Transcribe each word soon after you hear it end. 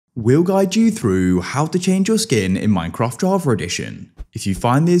We'll guide you through how to change your skin in Minecraft Java Edition. If you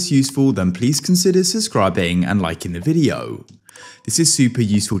find this useful, then please consider subscribing and liking the video. This is super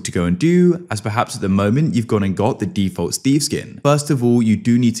useful to go and do, as perhaps at the moment you've gone and got the default Steve skin. First of all, you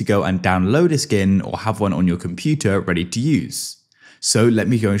do need to go and download a skin or have one on your computer ready to use. So let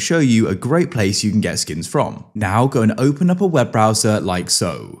me go and show you a great place you can get skins from. Now go and open up a web browser like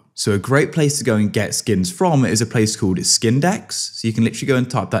so. So a great place to go and get skins from is a place called Skindex. So you can literally go and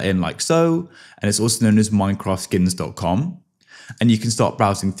type that in like so, and it's also known as minecraftskins.com. And you can start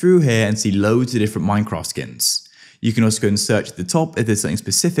browsing through here and see loads of different Minecraft skins. You can also go and search at the top if there's something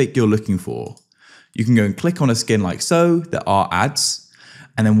specific you're looking for. You can go and click on a skin like so, there are ads.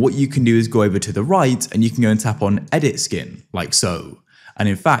 And then what you can do is go over to the right and you can go and tap on edit skin like so. And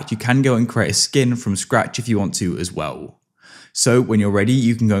in fact, you can go and create a skin from scratch if you want to as well. So when you're ready,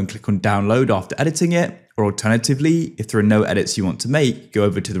 you can go and click on download after editing it, or alternatively, if there are no edits you want to make, go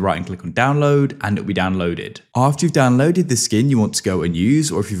over to the right and click on download and it'll be downloaded. After you've downloaded the skin you want to go and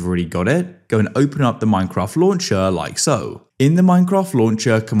use, or if you've already got it, go and open up the Minecraft launcher like so. In the Minecraft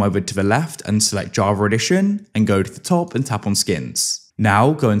launcher, come over to the left and select Java Edition and go to the top and tap on skins.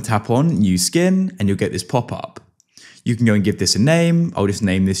 Now go and tap on new skin and you'll get this pop-up. You can go and give this a name. I'll just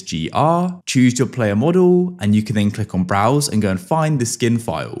name this GR, choose your player model, and you can then click on browse and go and find the skin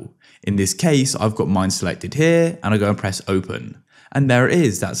file. In this case, I've got mine selected here and I go and press open. And there it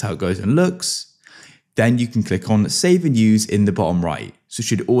is, that's how it goes and looks. Then you can click on save and use in the bottom right. So it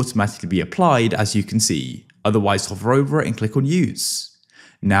should automatically be applied as you can see. Otherwise hover over it and click on use.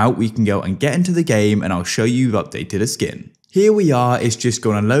 Now we can go and get into the game and I'll show you I've updated a skin. Here we are, it's just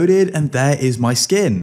gone and loaded and there is my skin.